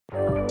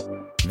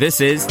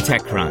This is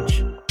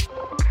TechCrunch.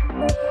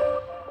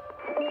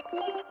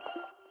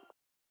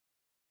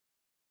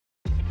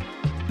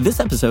 This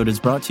episode is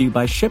brought to you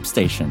by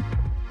ShipStation.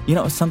 You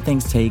know, some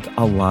things take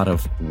a lot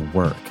of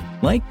work,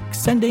 like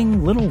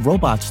sending little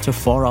robots to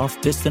far-off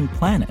distant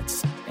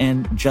planets.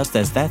 And just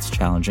as that's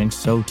challenging,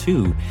 so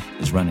too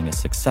is running a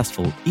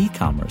successful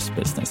e-commerce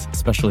business,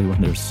 especially when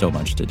there's so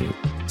much to do.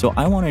 So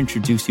I want to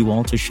introduce you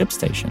all to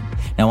ShipStation.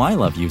 Now, I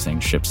love using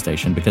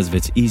ShipStation because of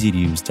its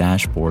easy-to-use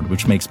dashboard,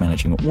 which makes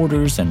managing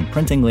orders and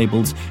printing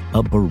labels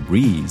a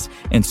breeze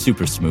and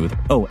super smooth.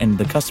 Oh, and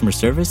the customer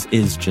service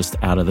is just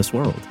out of this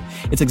world.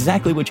 It's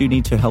exactly what you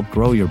need to help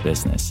grow your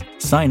business.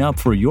 Sign up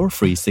for your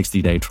free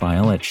 60-day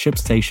trial at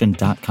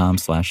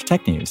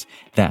shipstation.com/technews.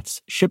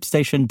 That's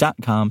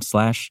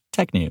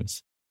shipstation.com/technews.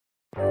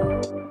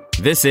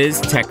 This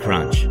is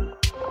TechCrunch.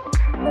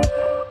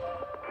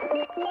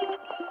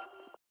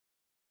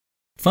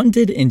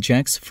 Fundid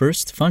injects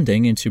first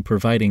funding into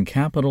providing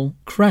capital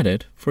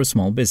credit for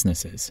small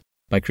businesses,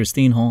 by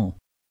Christine Hall.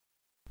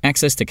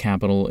 Access to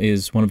capital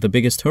is one of the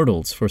biggest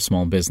hurdles for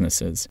small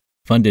businesses.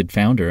 Fundid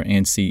founder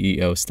and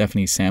CEO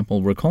Stephanie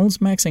Sample recalls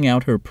maxing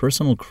out her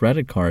personal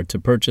credit card to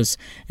purchase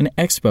an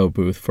expo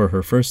booth for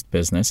her first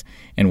business,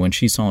 and when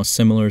she saw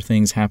similar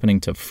things happening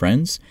to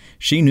friends,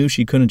 she knew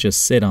she couldn't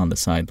just sit on the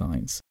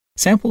sidelines.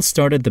 Sample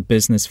started the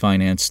business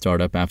finance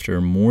startup after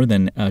more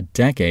than a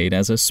decade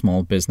as a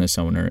small business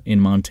owner in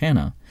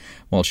Montana.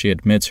 While she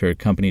admits her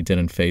company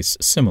didn't face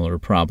similar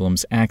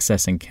problems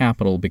accessing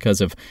capital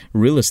because of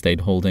real estate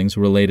holdings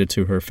related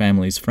to her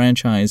family's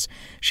franchise,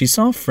 she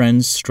saw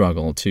friends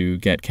struggle to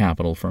get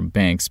capital from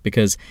banks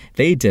because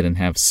they didn't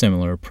have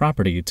similar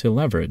property to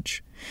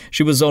leverage.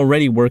 She was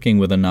already working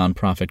with a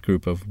nonprofit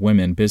group of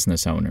women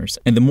business owners,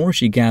 and the more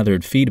she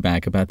gathered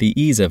feedback about the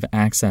ease of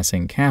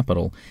accessing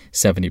capital,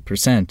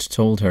 70%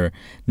 told her,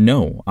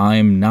 "No,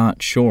 I'm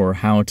not sure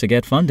how to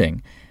get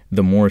funding."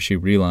 The more she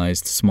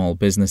realized small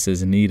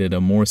businesses needed a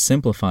more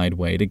simplified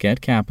way to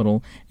get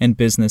capital and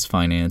business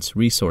finance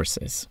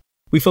resources.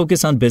 We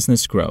focus on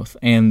business growth,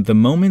 and the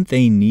moment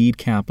they need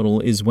capital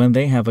is when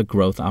they have a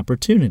growth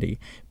opportunity,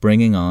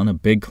 bringing on a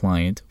big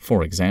client,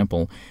 for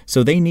example,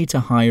 so they need to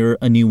hire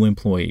a new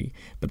employee.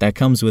 But that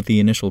comes with the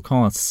initial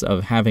costs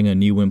of having a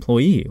new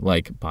employee,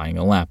 like buying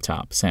a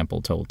laptop, Sample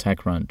told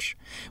TechCrunch.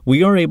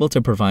 We are able to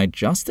provide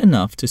just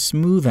enough to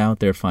smooth out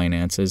their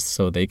finances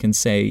so they can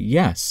say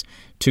yes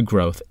to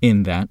growth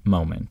in that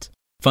moment.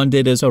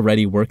 Fundid is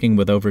already working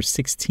with over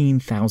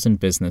 16,000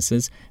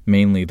 businesses,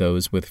 mainly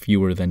those with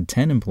fewer than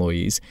 10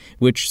 employees,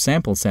 which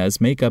Sample says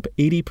make up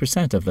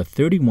 80% of the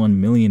 31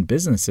 million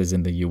businesses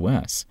in the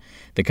U.S.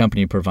 The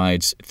company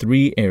provides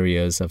 3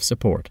 areas of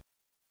support.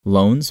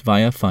 Loans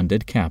via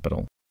Fundid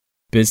Capital.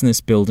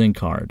 Business Building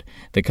Card.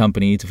 The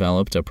company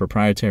developed a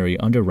proprietary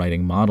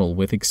underwriting model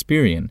with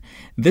Experian.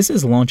 This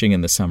is launching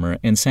in the summer,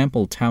 and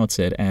Sample touts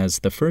it as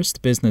the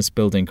first business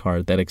building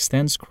card that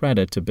extends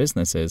credit to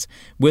businesses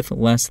with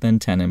less than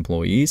 10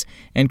 employees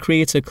and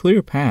creates a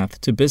clear path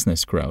to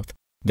business growth.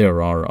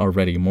 There are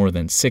already more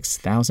than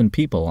 6,000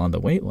 people on the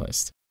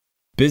waitlist.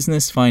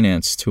 Business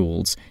finance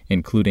tools,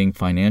 including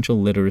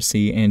financial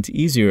literacy and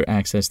easier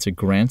access to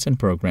grants and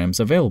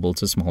programs available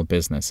to small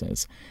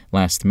businesses.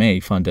 Last May,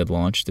 Fundid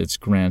launched its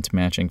grant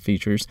matching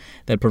features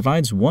that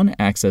provides one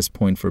access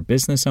point for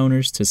business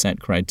owners to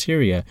set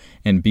criteria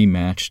and be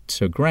matched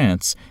to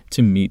grants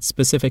to meet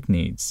specific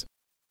needs.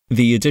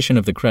 The addition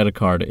of the credit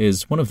card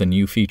is one of the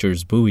new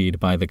features buoyed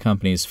by the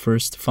company's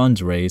first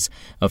fundraise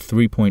of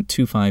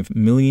 $3.25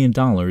 million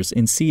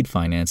in seed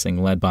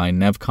financing led by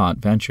Nevcot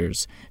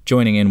Ventures.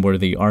 Joining in were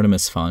the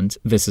Artemis Fund,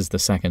 this is the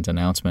second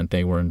announcement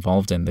they were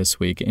involved in this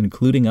week,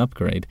 including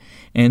Upgrade,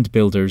 and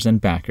builders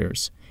and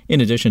backers. In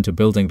addition to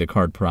building the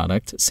card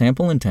product,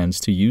 Sample intends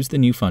to use the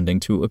new funding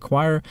to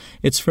acquire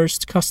its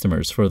first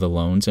customers for the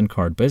loans and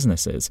card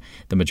businesses.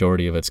 The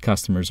majority of its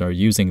customers are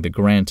using the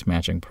grant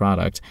matching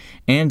product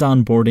and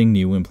onboarding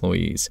new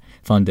employees.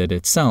 Fundid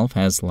itself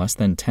has less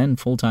than 10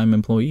 full-time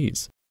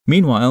employees.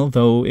 Meanwhile,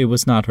 though it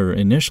was not her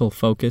initial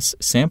focus,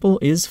 Sample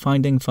is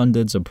finding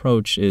Fundid's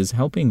approach is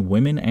helping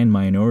women and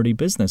minority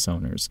business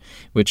owners,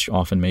 which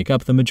often make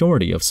up the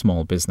majority of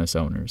small business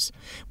owners.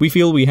 We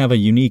feel we have a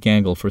unique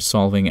angle for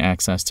solving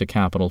access to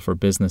capital for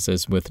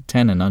businesses with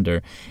 10 and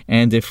under,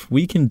 and if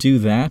we can do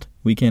that,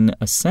 we can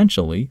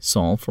essentially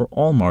solve for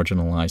all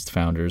marginalized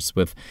founders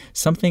with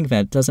something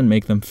that doesn't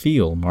make them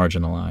feel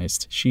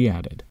marginalized, she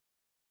added.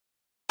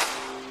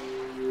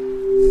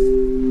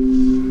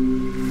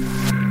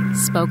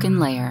 Spoken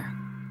Layer.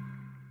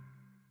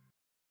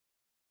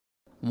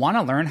 Want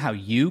to learn how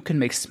you can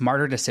make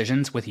smarter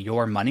decisions with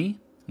your money?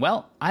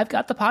 Well, I've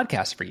got the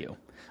podcast for you.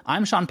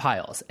 I'm Sean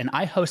Piles, and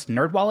I host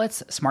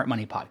NerdWallet's Smart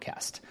Money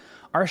Podcast.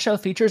 Our show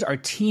features our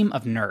team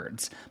of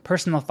nerds,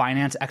 personal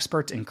finance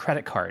experts in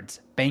credit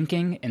cards,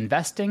 banking,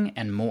 investing,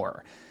 and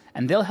more.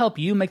 And they'll help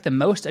you make the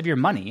most of your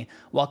money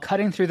while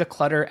cutting through the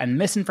clutter and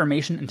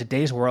misinformation in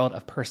today's world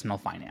of personal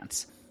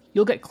finance.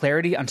 You'll get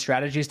clarity on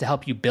strategies to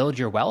help you build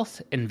your wealth,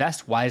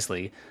 invest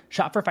wisely,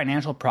 shop for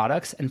financial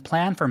products, and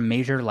plan for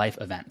major life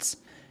events.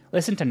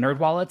 Listen to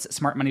NerdWallet's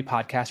Smart Money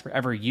Podcast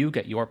wherever you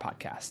get your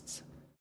podcasts.